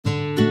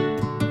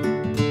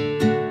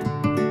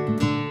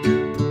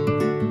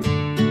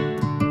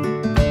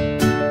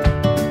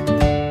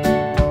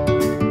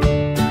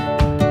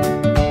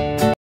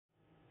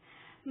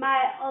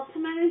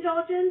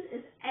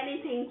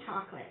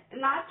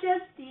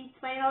easy,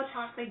 plain old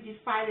chocolate you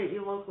find at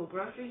your local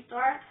grocery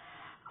store.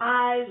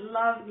 I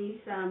love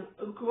me some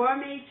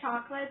gourmet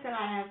chocolate that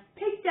I have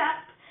picked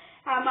up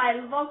at my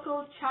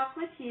local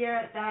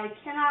chocolatier that I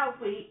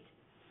cannot wait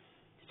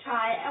to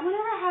try. And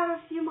whenever I have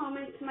a few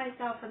moments to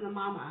myself and the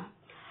mama,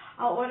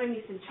 I'll order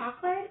me some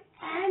chocolate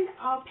and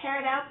I'll pair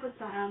it up with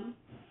some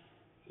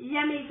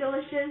yummy,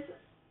 delicious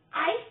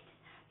iced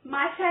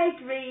matcha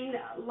green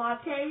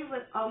latte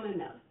with almond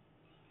milk.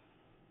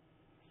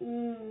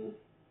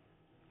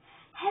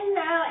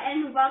 Hello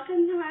and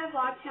welcome to my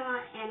vlog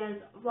channel,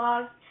 Anna's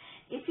Vlogs.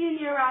 If you're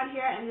new around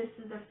here and this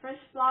is the first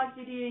vlog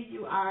video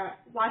you are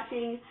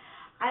watching,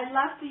 I'd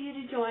love for you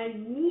to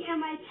join me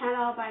and my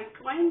channel by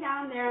going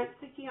down there and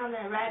clicking on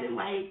the red and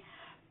white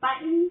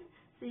button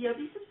so you'll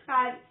be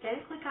subscribed.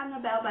 Then click on the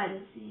bell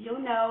button so you'll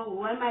know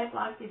when my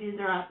vlog videos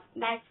are up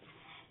next.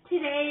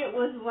 Today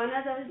was one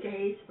of those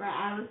days where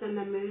I was in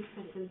the mood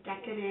for some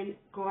decadent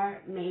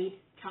gourmet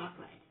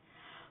chocolate.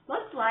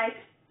 Looks like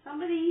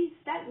somebody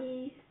sent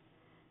me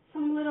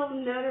some little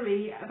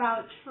notary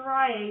about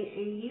trying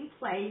a new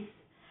place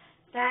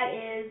that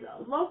is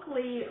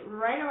locally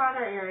right around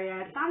our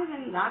area. It's not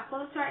even that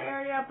close to our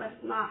area, but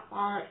it's not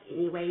far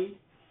anyways.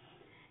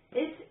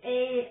 It's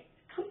a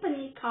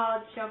company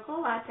called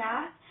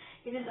Chokolatta.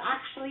 It is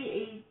actually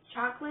a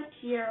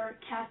chocolatier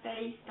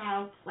cafe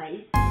style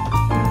place.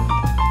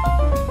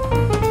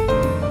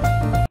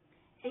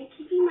 And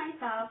keeping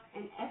myself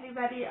and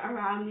everybody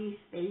around me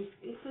safe,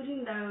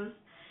 including those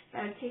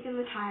that have taken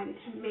the time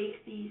to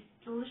make these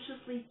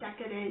deliciously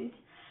decadent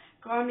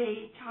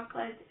gourmet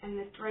chocolates and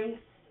the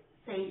drinks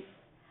safe,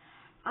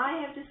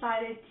 I have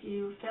decided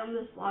to film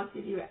this vlog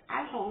video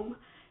at home.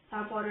 So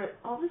I've ordered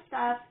all the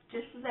stuff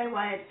just as I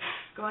was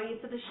going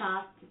into the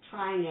shop to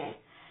trying it.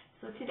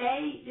 So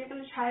today you're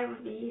going to try it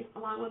with me,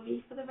 along with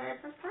me for the very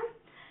first time.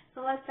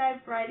 So let's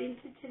dive right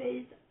into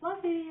today's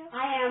vlog video.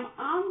 I am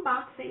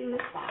unboxing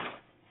this box.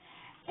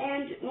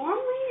 And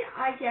normally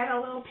I get a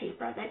little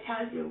paper that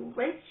tells you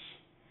which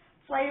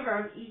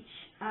flavor of each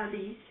of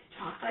these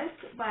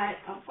chocolates, but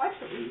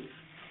unfortunately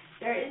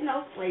there is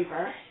no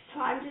flavor,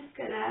 so I'm just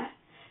gonna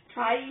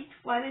try each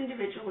one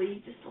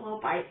individually, just a little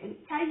bite, and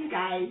tell you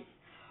guys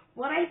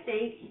what I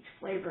think each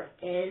flavor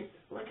is.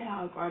 Look at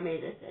how gourmet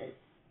this is.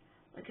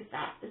 Look at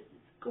that. This is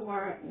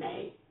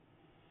gourmet.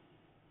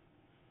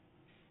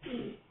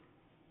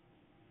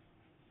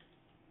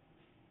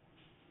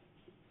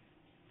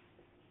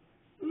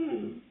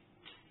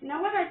 You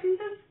know what? I think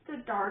this is the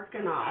dark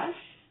ganache.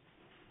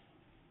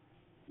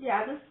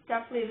 Yeah, this is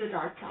definitely the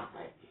dark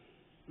chocolate.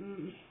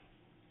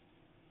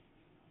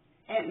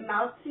 It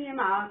melts in your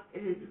mouth.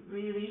 It is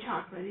really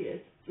chocolatey.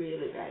 It's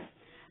really good.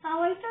 I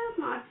like that it's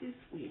not too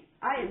sweet.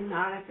 I am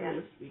not a fan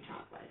of sweet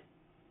chocolate.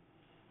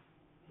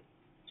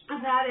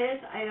 That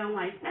is, I don't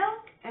like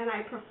milk, and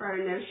I prefer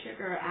no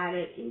sugar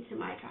added into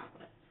my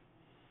chocolate.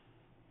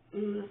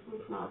 This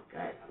one smells good.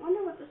 I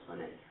wonder what this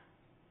one is.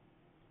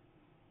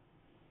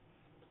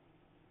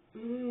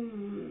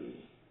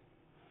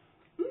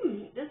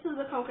 This is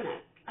the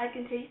coconut. I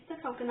can taste the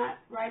coconut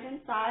right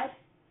inside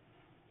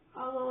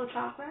a little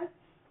chocolate.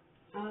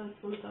 Oh, this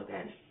one's so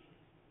good.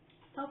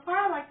 So far,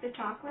 I like the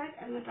chocolate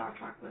and the dark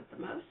chocolate the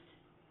most.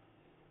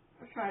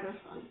 Let's try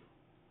this one.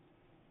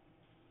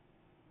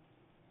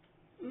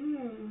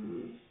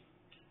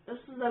 This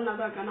is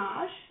another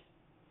ganache.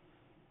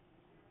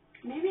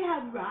 Maybe it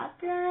has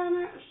raspberry on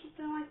it or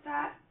something like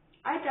that.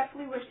 I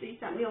definitely wish they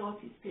sent me a little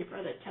piece of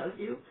paper that tells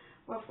you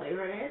what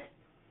flavor it is.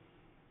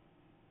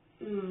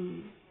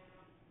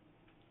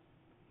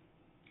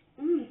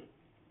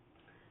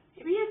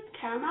 Maybe it's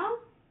caramel?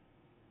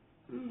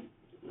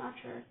 Not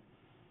sure.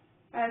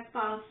 But it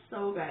smells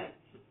so good.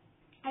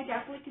 I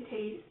definitely can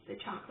taste the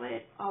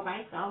chocolate all by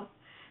itself.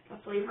 The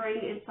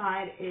flavoring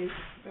inside is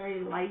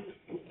very light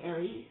and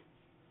airy.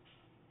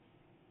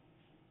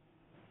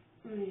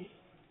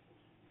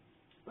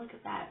 Look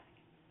at that.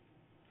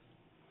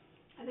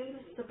 I think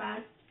this is the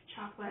best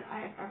chocolate I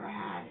have ever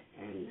had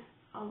in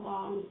a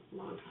long,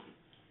 long time.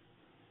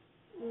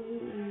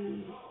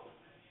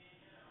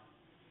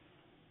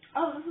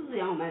 Oh, this is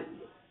the almond.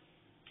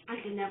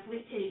 I can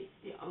definitely taste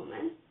the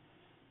almond.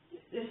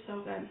 They're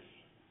so good.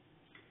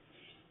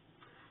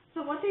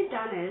 So what they've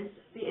done is,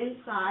 the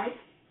inside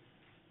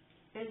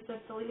is the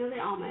filling of the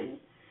almond,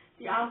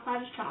 the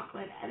outside is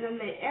chocolate, and then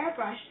they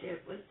airbrushed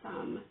it with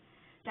some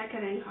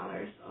decadent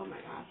colors. Oh my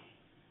god.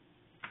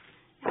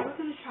 Now we're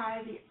going to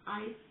try the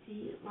Iced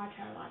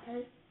Matcha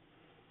Latte.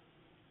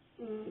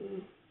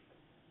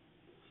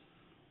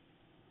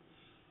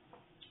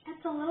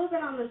 It's a little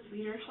bit on the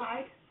sweeter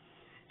side.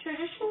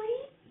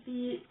 Traditionally,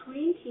 the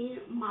green tea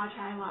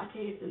matcha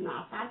lattes are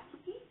not that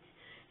sweet.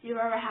 If you've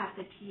ever had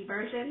the tea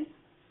version,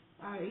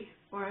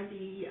 or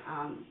the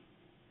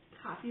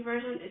coffee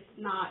version, it's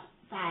not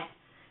that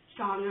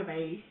strong of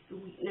a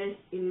sweetness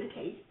in the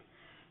taste.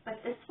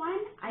 But this one,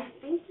 I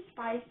think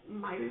despite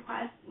my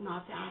request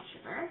not to add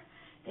sugar,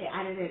 they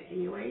added it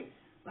anyways,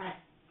 but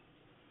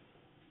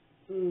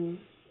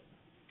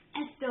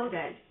it's still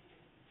good.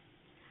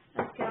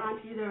 Let's get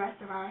on to the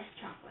rest of our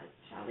chocolates,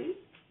 shall we?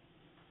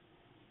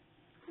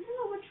 I don't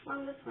know which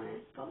one this one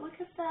is. But look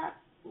at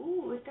that.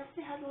 Ooh, it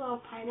definitely has a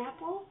little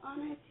pineapple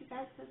on it, if you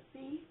guys can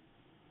see.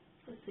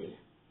 Let's see.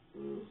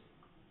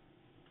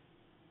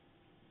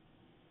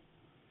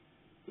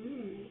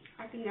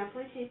 I can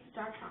definitely taste the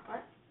dark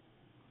chocolate.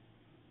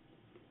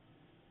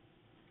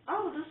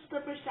 Oh, this is the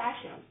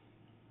pistachio.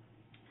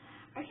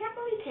 I can't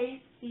really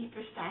taste the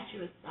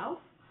pistachio itself,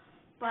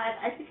 but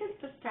I think it's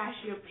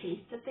pistachio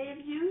paste that they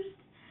have used,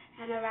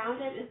 and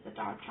around it is the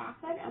dark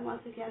chocolate, and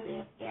once again they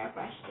have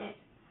airbrushed it.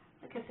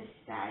 Look at this,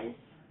 guys.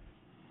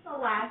 The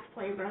last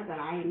flavor that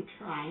I am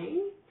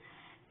trying.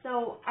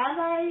 So as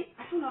I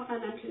don't know if I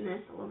mentioned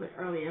this a little bit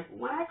earlier, but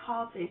when I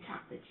called the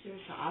chocolatier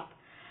shop,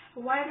 I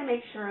wanted to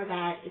make sure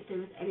that if there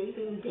was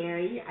anything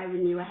dairy, I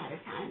would knew ahead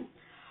of time.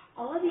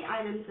 All of the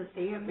items that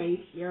they have made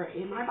here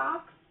in my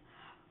box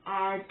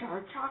are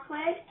dark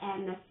chocolate,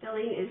 and the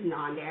filling is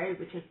non-dairy,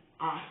 which is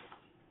awesome.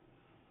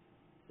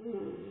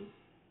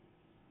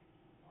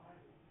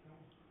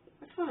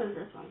 Which one is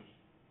this one?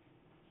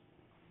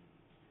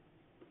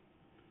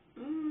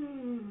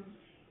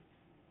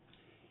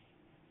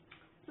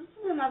 This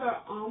is another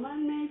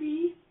almond,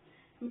 maybe.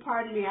 And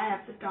pardon me, I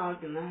have the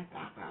dog in the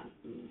background.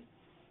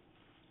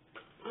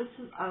 This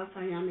is also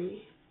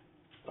yummy.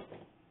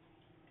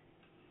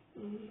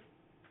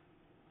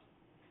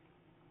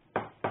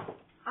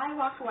 I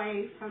walk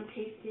away from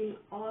tasting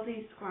all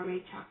these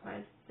gourmet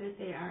chocolates that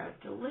they are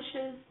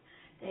delicious,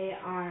 they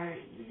are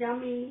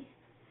yummy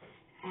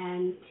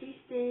and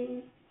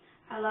tasting.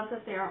 I love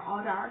that they are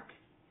all dark.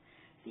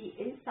 The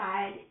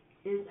inside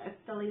is a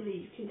filling that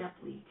you can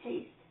definitely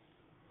taste.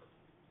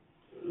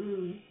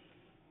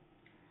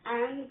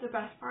 And the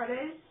best part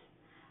is,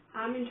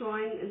 I'm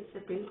enjoying and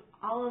sipping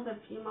all of the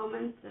few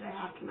moments that I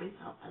have to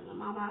myself as a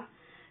mama.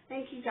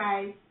 Thank you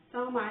guys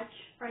so much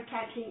for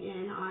catching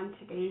in on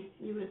today's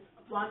newest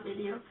vlog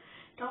video.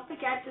 Don't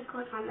forget to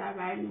click on that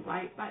red and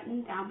white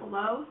button down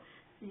below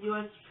so you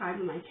are subscribed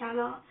to my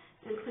channel,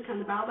 and click on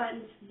the bell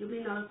button so you'll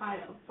be notified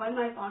of when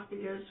my vlog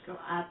videos go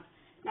up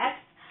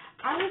next.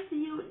 I will see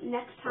you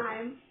next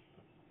time.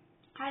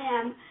 I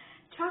am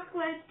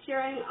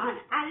chocolatiering on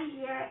out of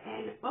here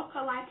and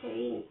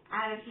chocolating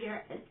out of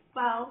here as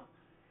well.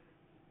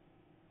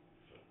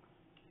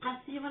 I'll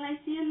see you when I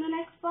see you in the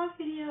next vlog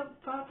video.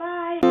 Bye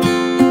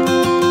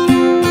bye.